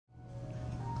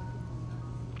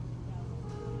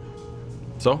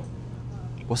So,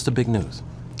 what's the big news?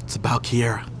 It's about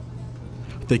Kiera.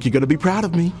 I think you're gonna be proud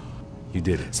of me. You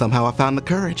did it. Somehow I found the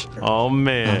courage. Oh,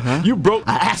 man. You broke...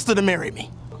 I asked her to marry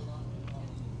me.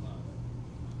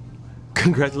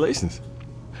 Congratulations.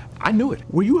 I knew it.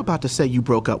 Were you about to say you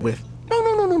broke up with?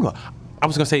 No. I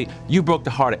was gonna say, you broke the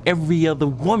heart of every other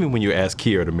woman when you asked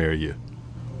Kiera to marry you.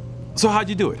 So how'd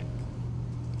you do it?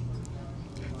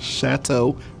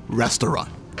 Chateau Restaurant.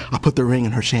 I put the ring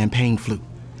in her champagne flute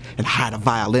and hired a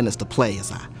violinist to play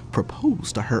as I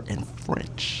proposed to her in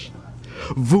French.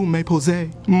 Vous me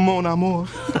posez, mon amour.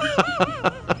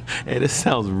 Hey, this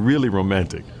sounds really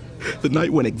romantic. The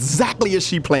night went exactly as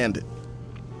she planned it.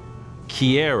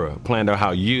 Kiera planned out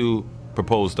how you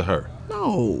proposed to her.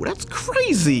 No, that's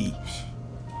crazy.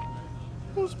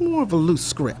 It was more of a loose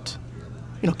script.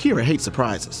 You know, Kiera hates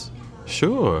surprises.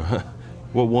 Sure.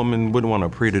 What woman wouldn't want a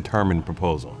predetermined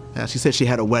proposal? She said she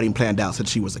had a wedding planned out since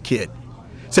she was a kid.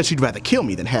 Said she'd rather kill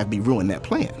me than have me ruin that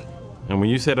plan. And when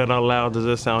you say that out loud, does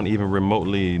that sound even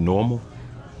remotely normal?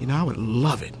 You know, I would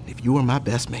love it if you were my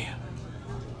best man.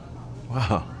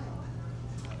 Wow.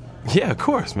 Yeah, of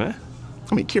course, man.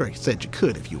 I mean, Kiera said you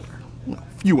could if you were, a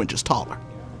few inches taller.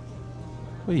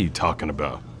 What are you talking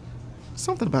about?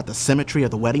 Something about the symmetry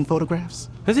of the wedding photographs.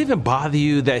 Does it even bother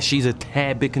you that she's a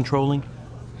tad bit controlling?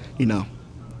 You know,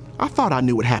 I thought I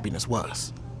knew what happiness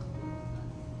was.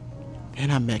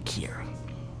 And I met Kiera.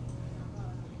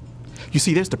 You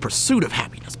see, there's the pursuit of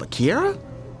happiness, but Kiera,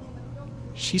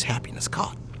 she's happiness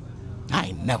caught. I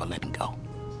ain't never letting go.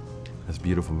 That's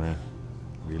beautiful, man.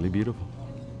 Really beautiful.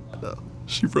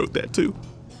 She wrote that too.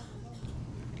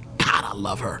 God, I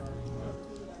love her.